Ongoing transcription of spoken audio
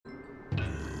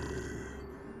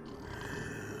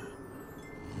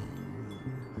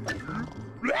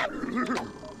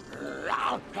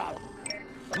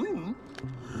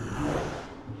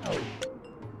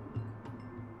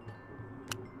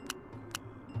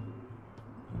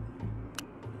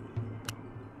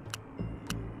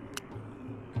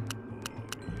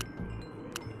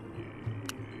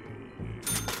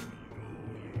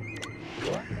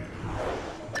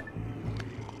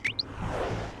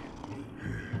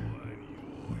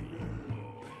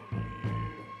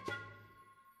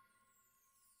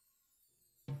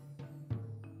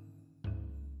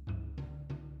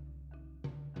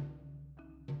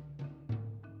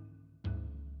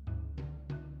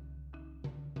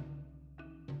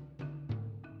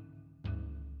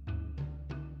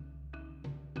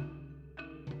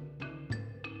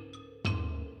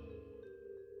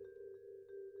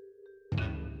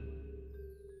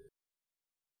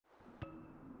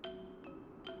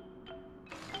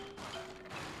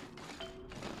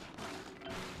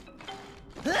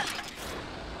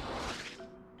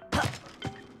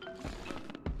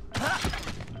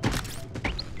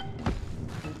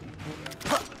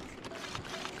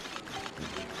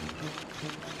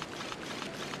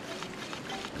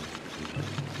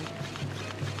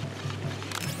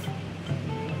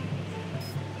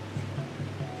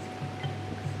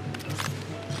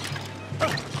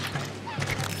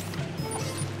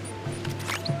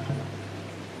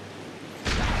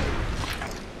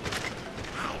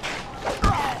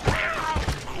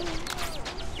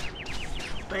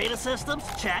Beta systems,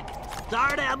 check.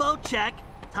 Dart ammo, check.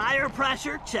 Tire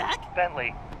pressure, check.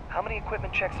 Bentley, how many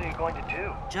equipment checks are you going to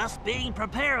do? Just being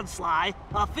prepared, Sly.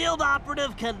 A field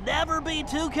operative can never be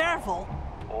too careful.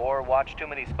 Or watch too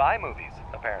many spy movies,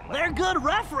 apparently. They're good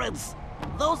reference.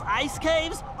 Those ice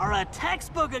caves are a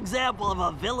textbook example of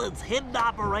a villain's hidden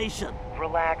operation.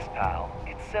 Relax, pal.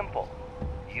 It's simple.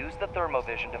 Use the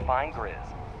thermovision to find Grizz,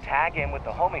 tag him with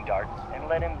the homing dart, and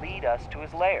let him lead us to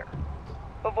his lair.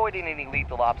 Avoiding any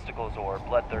lethal obstacles or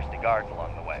bloodthirsty guards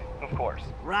along the way, of course.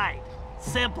 Right.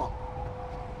 Simple.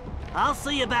 I'll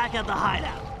see you back at the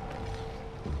hideout.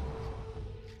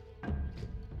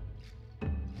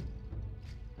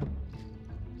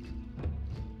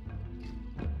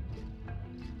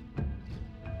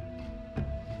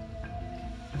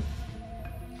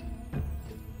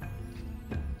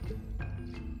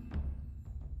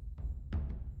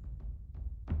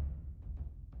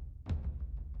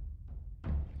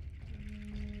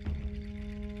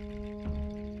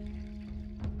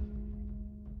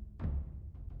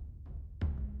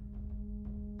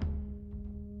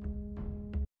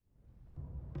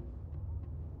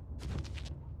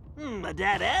 A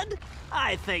dead end?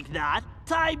 I think not.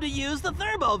 Time to use the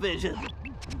thermovision.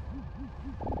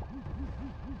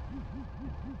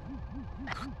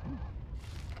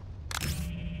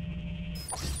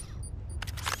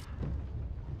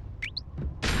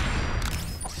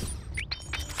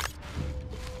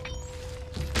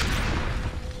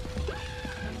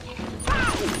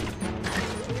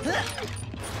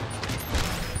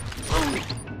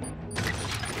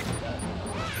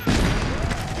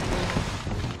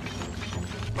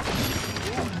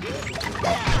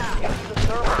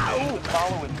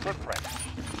 Follow his footprint.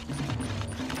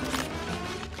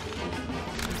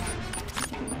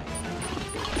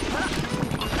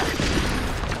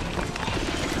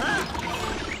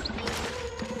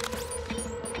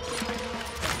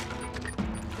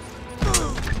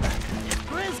 If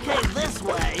Grizz came this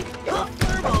way, the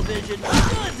thermovision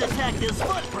should detect his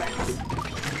footprints.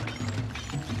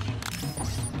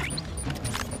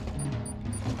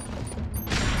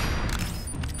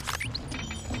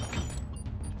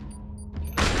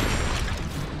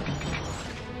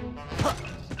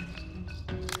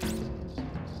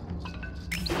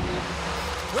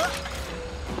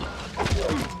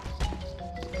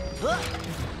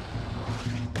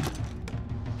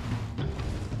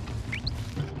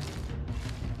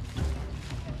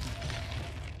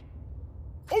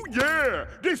 Oh yeah!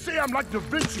 They say I'm like Da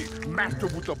Vinci, master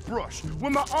with a brush.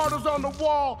 When my art is on the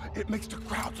wall, it makes the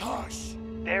crowds hush.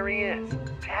 There he is.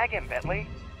 Tag him, Bentley.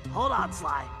 Hold on,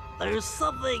 Sly. There's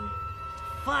something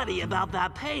funny about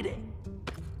that painting.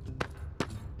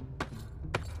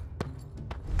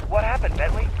 What happened,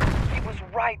 Bentley? He was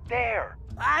right there.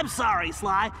 I'm sorry,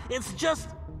 Sly. It's just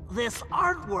this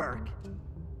artwork.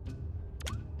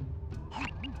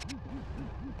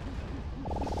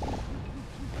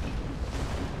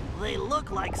 They look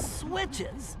like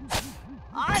switches.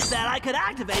 I bet I could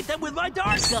activate them with my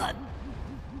dart gun.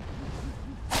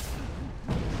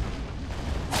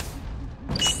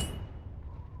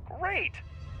 Great!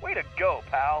 Way to go,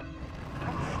 pal.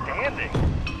 Outstanding.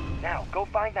 Now, go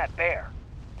find that bear.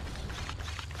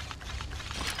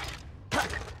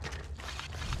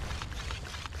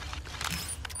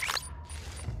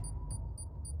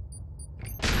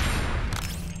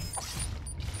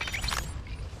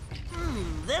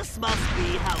 must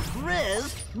be how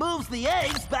Grizz moves the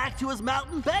eggs back to his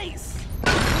mountain base.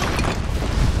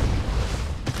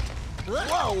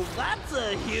 Whoa, that's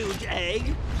a huge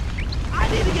egg. I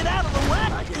need to get out of the way.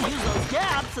 I can use those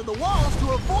gaps in the walls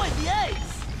to avoid the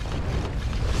eggs.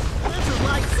 This is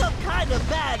like some kind of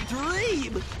bad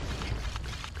dream.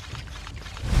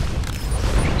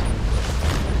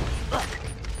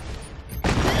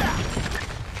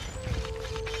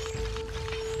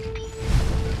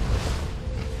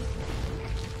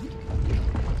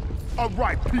 All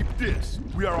right, peep this.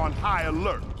 We are on high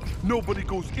alert. Nobody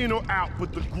goes in or out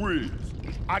but the Grizz.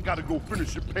 I gotta go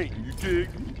finish your painting, you dig?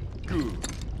 Good.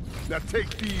 Now take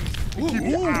these and keep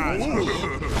your eyes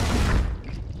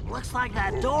open. Looks like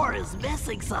that door is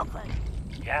missing something.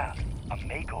 Yeah, a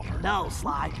makeover. No,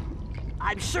 Sly.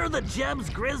 I'm sure the gems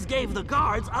Grizz gave the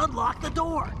guards unlocked the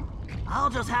door.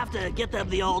 I'll just have to get them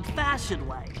the old-fashioned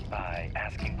way. By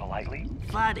asking politely?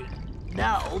 Funny.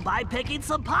 No, by picking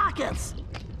some pockets.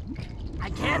 I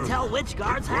can't tell which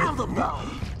guards have them, though.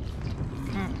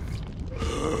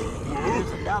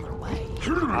 There's another way.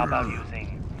 How about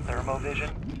using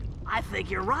thermovision? I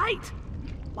think you're right.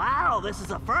 Wow, this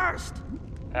is a first.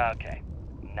 Okay,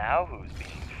 now who's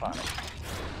being funny?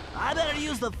 I better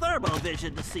use the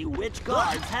thermovision to see which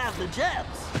guards have the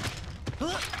gems.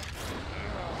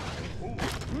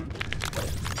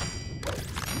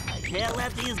 I can't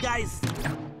let these guys...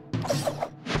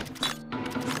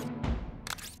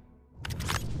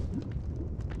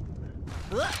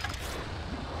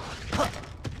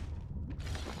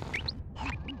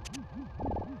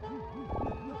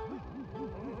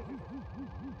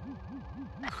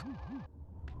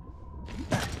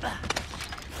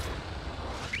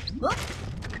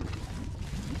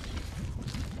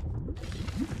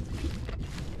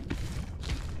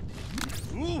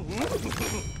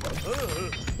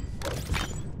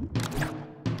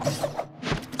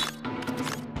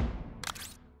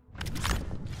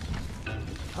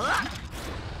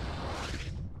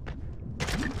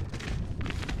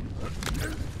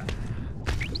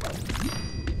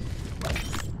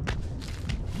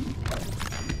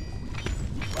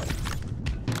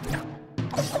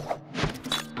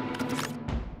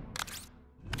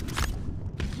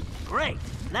 Great.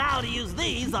 Now to use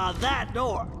these on that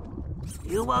door.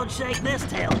 You won't shake this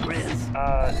tail, Grizz.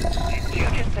 Did you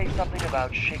just say something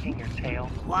about shaking your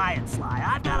tail? Quiet, Sly.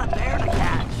 I've got a bear to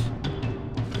catch.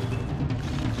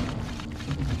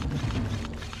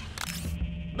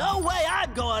 No way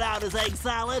I'm going out as egg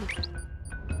salad.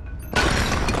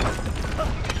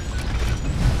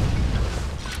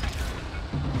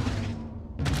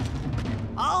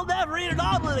 I'll never eat an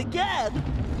omelet again.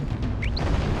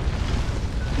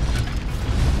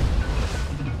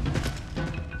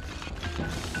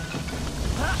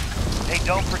 Hey,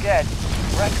 don't forget,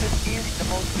 breakfast is the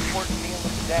most important meal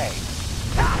of the day.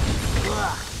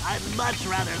 Ugh, I'd much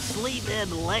rather sleep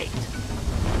in late.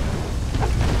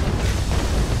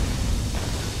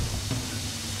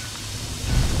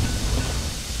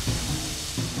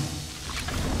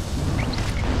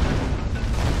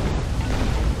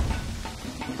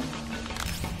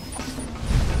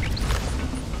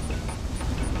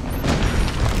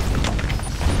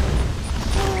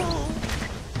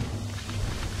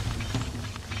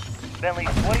 Bentley,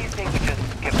 what do you think we just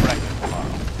skip breakfast tomorrow?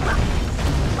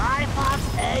 5 pots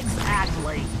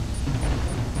exactly.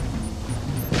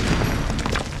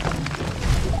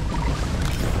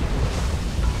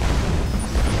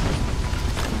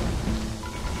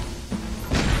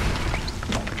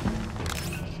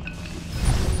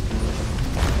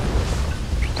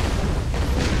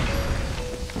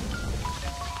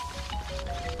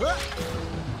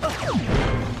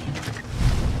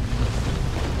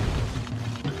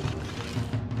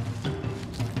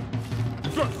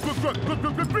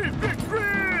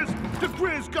 Grizz! The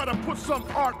Grizz gotta put some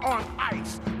art on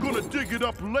ice. Gonna dig it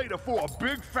up later for a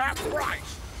big fat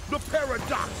price. The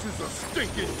Paradox is a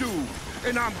stinking dude,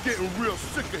 and I'm getting real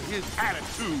sick of his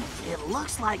attitude. It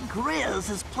looks like Grizz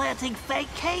is planting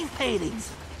fake cave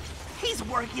paintings. He's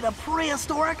working a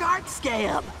prehistoric art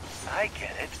scam. I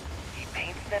get it. He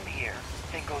paints them here,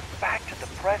 then goes back to the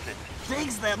present.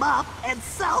 Digs them up and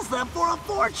sells them for a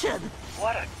fortune.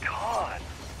 What a con.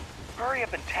 Hurry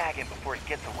up and tag him before he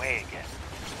gets away again.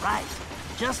 Right.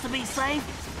 Just to be safe,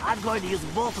 I'm going to use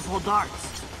multiple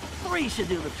darts. 3 should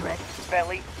do the trick.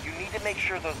 Bentley, you need to make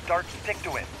sure those darts stick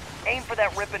to him. Aim for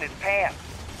that rip in his pants.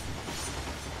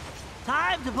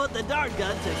 Time to put the dart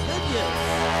gun to good use.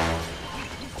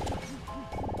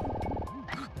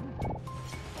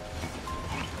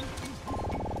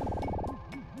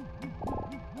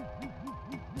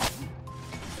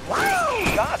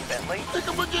 Great shot, Bentley.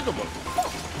 Jiggable, jiggable.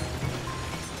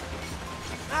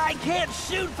 I can't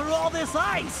shoot through all this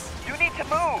ice! You need to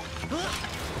move!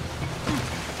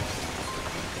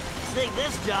 I think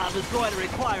this job is going to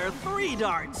require 3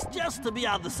 darts just to be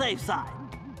on the safe side.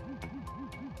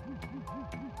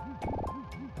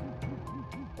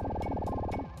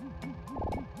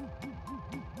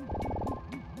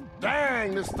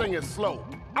 Dang, this thing is slow.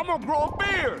 I'm gonna grow a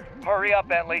beard. Hurry up,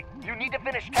 Bentley. You need to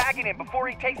finish tagging him before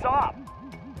he takes off.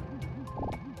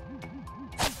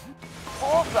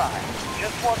 Bullseye.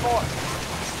 Just one more.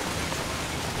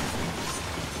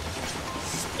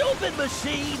 Stupid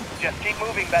machine! Just keep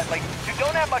moving, Bentley. You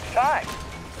don't have much time.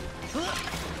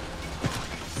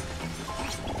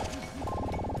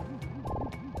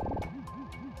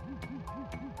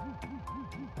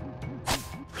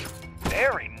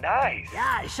 Very nice.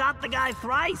 Yeah, I shot the guy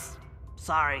thrice.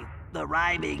 Sorry, the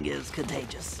rhyming is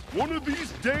contagious. One of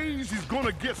these days, he's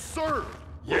gonna get served.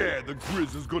 Yeah, the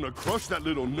Grizz is gonna crush that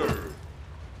little nerd.